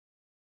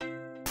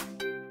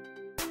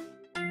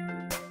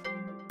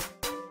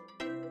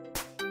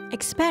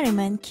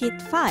Experiment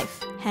Kit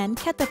 5 Hand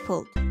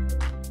Catapult.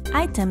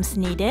 Items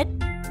needed: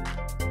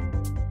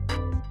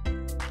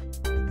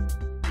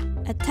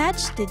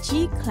 attach the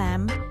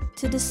G-clamp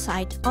to the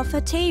side of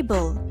a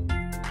table.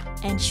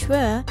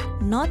 Ensure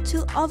not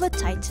to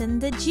over-tighten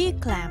the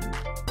G-clamp.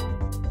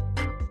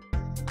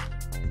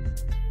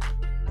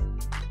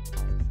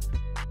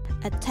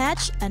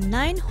 Attach a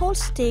 9-hole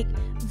stick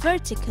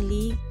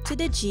vertically to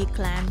the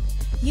G-clamp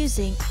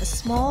using a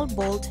small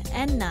bolt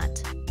and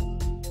nut.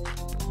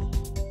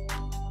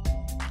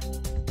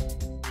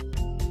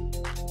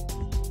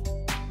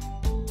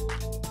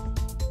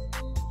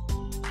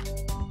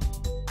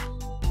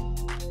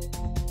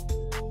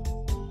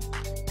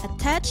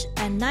 Attach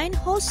a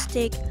 9-hole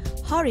stick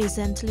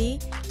horizontally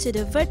to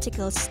the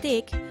vertical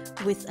stick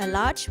with a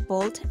large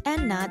bolt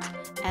and nut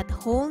at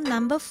hole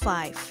number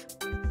 5.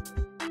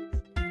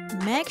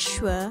 Make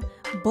sure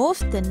both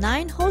the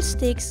 9-hole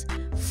sticks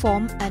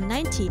form a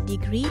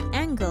 90-degree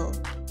angle.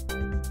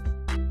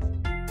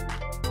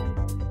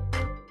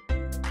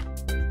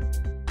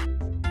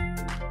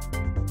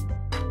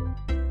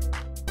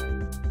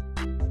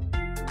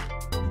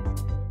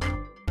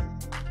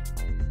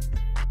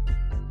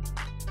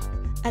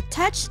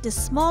 Attach the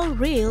small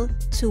reel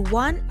to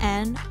one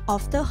end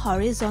of the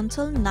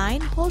horizontal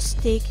 9-hole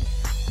stick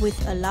with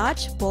a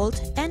large bolt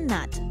and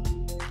nut.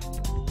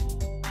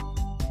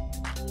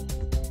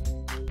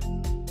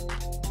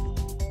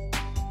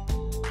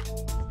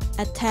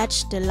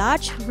 Attach the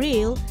large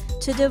reel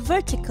to the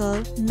vertical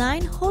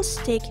 9-hole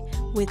stick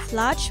with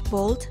large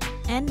bolt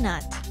and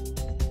nut.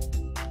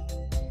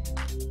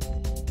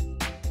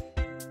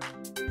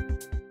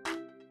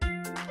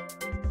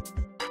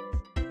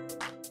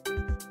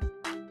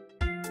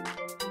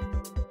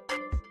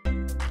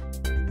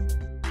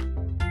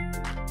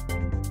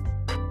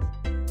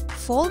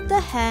 Fold the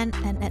hand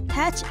and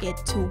attach it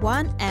to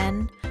one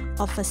end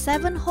of a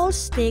 7-hole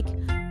stick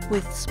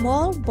with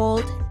small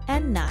bolt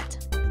and nut.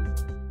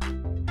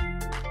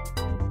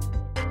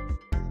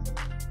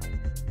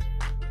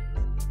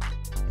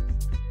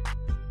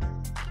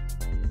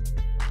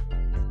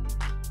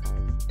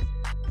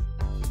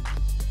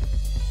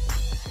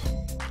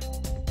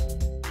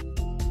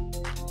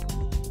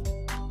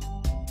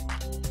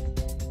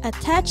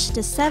 Attach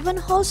the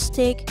 7-hole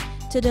stick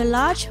to the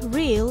large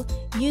reel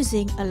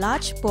using a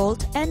large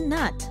bolt and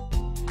nut.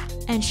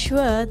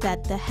 Ensure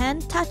that the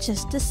hand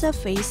touches the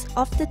surface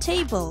of the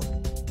table.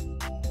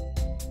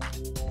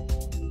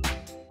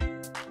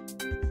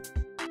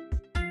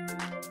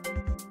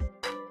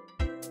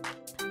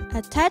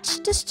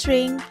 Attach the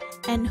string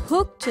and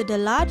hook to the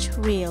large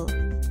reel.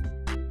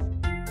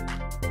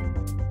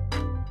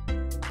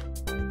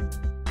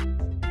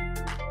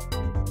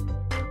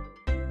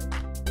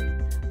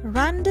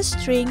 Run the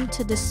string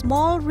to the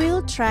small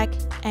reel track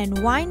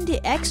and wind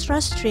the extra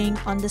string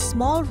on the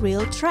small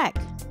reel track.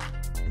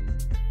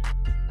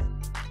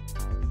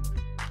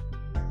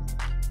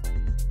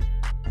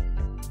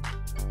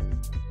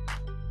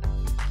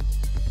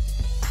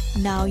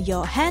 Now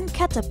your hand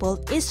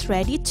catapult is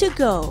ready to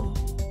go.